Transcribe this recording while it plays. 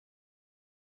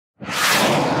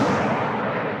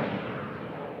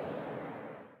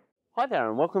Hi there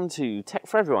and welcome to Tech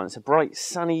for Everyone. It's a bright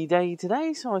sunny day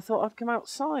today, so I thought I'd come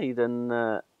outside and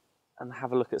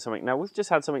have a look at something. Now we've just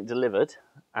had something delivered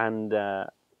and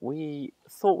we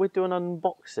thought we'd do an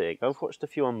unboxing. I've watched a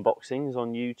few unboxings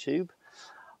on YouTube.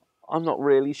 I'm not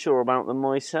really sure about them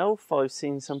myself. I've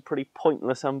seen some pretty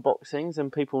pointless unboxings and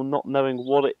people not knowing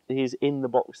what it is in the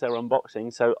box they're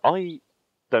unboxing, so I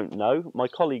don't know. My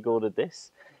colleague ordered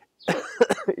this.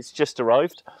 It's just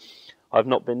arrived. I've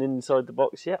not been inside the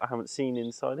box yet, I haven't seen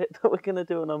inside it, but we're going to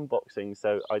do an unboxing,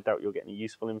 so I doubt you'll get any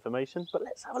useful information, but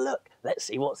let's have a look. Let's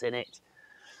see what's in it.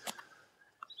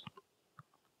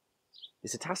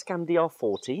 It's a Tascam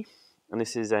DR-40, and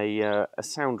this is a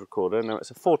sound recorder. Now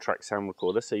it's a 4-track sound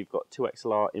recorder, so you've got 2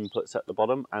 XLR inputs at the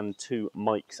bottom and 2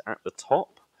 mics at the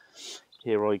top.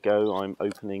 Here I go, I'm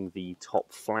opening the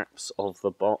top flaps of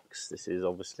the box. This is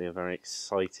obviously a very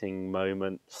exciting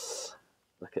moment.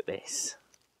 Look at this.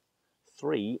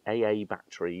 3 AA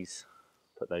batteries.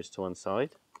 Put those to one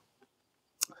side.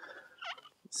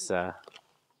 Let's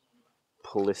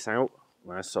pull this out.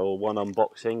 I saw one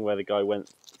unboxing where the guy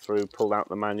went through, pulled out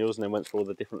the manuals and then went through all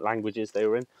the different languages they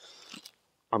were in.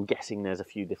 I'm guessing there's a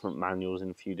few different manuals in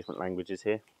a few different languages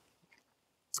here.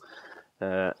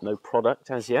 No product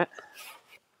as yet.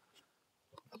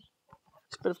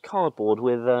 It's a bit of cardboard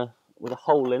with a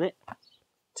hole in it.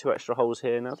 2 extra holes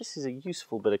here. Now this is a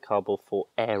useful bit of cardboard for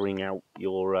airing out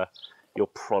your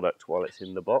product while it's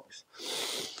in the box.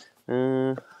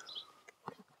 That's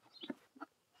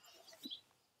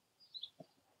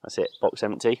it, box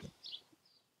empty.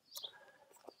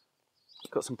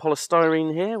 Got some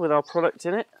polystyrene here with our product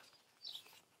in it.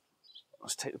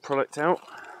 Let's take the product out.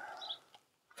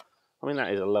 I mean,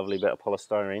 that is a lovely bit of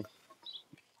polystyrene.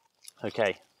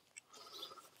 Okay,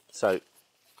 so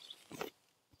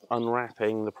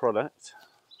unwrapping the product.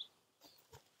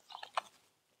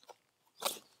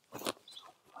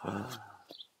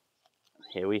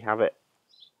 Here we have it,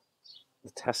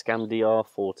 the Tascam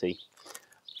DR-40.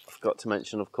 I forgot to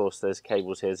mention, of course, there's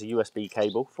cables here. There's a USB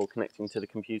cable for connecting to the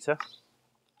computer.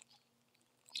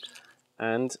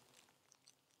 And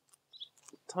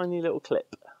tiny little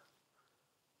clip.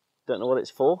 Don't know what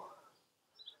it's for,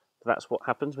 but that's what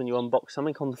happens when you unbox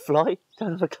something on the fly.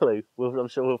 Don't have a clue. I'm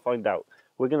sure we'll find out.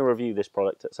 We're going to review this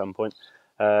product at some point.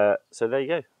 So there you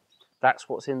go. That's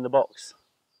what's in the box.